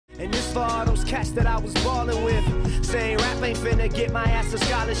for all those cats that I was ballin' with. Saying rap ain't finna get my ass a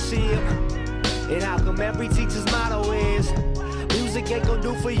scholarship. And how come every teacher's motto is music ain't gonna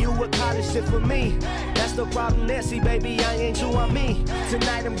do for you what college did for me? That's the problem there, see baby, I ain't you, I'm me.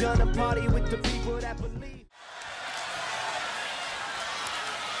 Tonight I'm gonna party with the people that believe.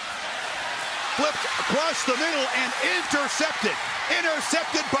 Flipped across the middle and intercepted.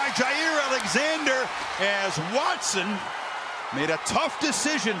 Intercepted by Jaire Alexander as Watson made a tough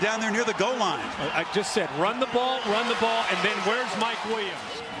decision down there near the goal line. I just said run the ball, and then where's Mike Williams?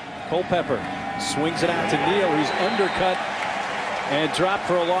 Culpepper swings it out to Neal. He's undercut and dropped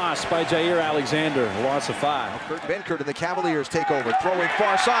for a loss by Jaire Alexander. A loss of 5. Kurt Benkert and the Cavaliers take over. Throwing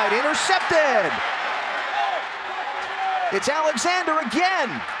far side. Intercepted. It's Alexander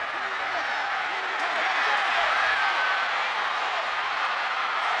again.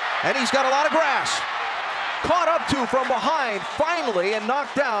 And he's got a lot of grass. Caught up to from behind, finally, and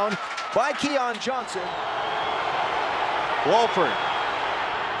knocked down by Keon Johnson. Wolford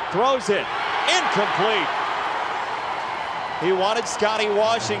throws it. Incomplete. He wanted Scotty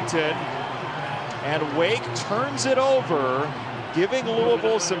Washington. And Wake turns it over, giving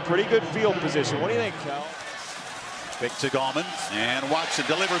Louisville some pretty good field position. What do you think, Cal? Big to Gallman, and Watson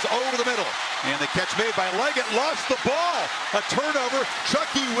delivers over the middle. And the catch made by Leggett, lost the ball. A turnover.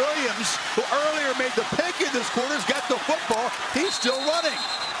 Chucky Williams, who earlier made the pick in this quarter, has got the football. He's still running.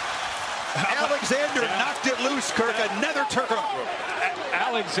 Alexander knocked it loose, Kirk. Another turnover.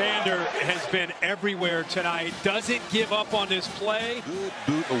 Alexander has been everywhere tonight. Doesn't give up on this play. Good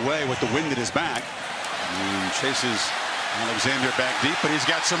boot away with the wind at his back. And chases Alexander back deep, but he's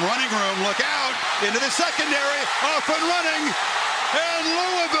got some running room. Look out into the secondary, off and running. And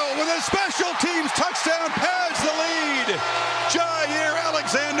Louisville with a special teams touchdown pads the lead. Jaire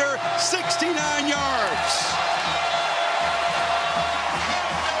Alexander, 69 yards.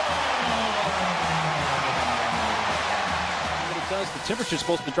 What it does, the temperature's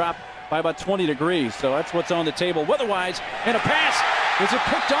supposed to drop by about 20 degrees, so that's what's on the table weather-wise. And a pass. Is it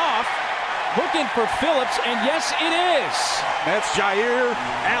picked off? Looking for Phillips, and yes, it is. That's Jaire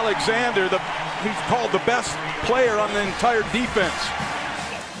Alexander. He's called the best player on the entire defense.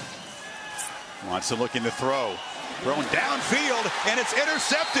 Watson looking to throw. Thrown downfield, and it's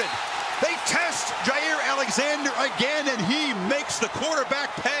intercepted. They test Jaire Alexander again, and he makes the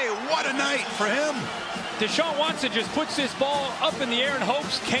quarterback pay. What a night for him. Deshaun Watson just puts this ball up in the air and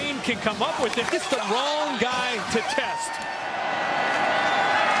hopes Kane can come up with it. It's the wrong guy to test.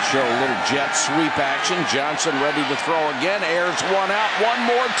 Show a little jet sweep action. Johnson ready to throw again. Airs one out one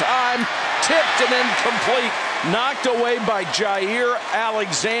more time. Tipped and incomplete. Knocked away by Jaire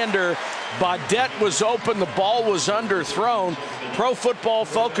Alexander. Baudette was open. The ball was underthrown. Pro Football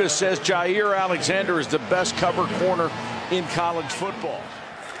Focus says Jaire Alexander is the best cover corner in college football.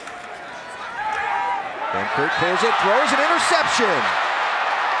 Benkert pulls it, throws an interception.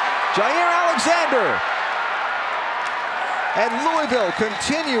 Jaire Alexander. And Louisville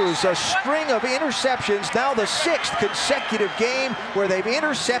continues a string of interceptions, now the 6th consecutive game where they've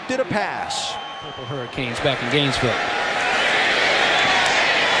intercepted a pass. Purple Hurricanes back in Gainesville.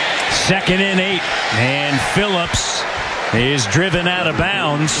 2nd and 8, and Phillips is driven out of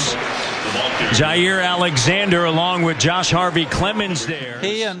bounds. Jaire Alexander along with Josh Harvey Clemens there.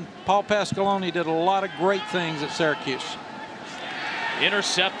 He and Paul Pasqualoni did a lot of great things at Syracuse.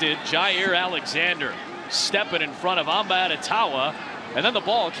 Intercepted Jaire Alexander. Stepping in front of Amba Adetawa, and then the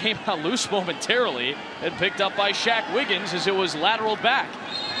ball came out loose momentarily and picked up by Shaq Wiggins as it was lateral back.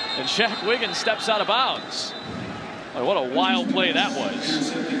 And Shaq Wiggins steps out of bounds. Oh, what a wild play that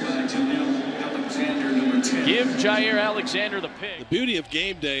was. Give Jaire Alexander the pick. The beauty of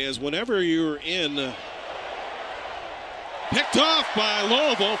game day is whenever you're in, picked off by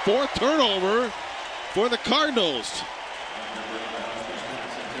Louisville, 4th turnover for the Cardinals.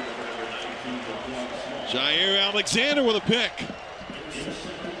 Jaire Alexander with a pick.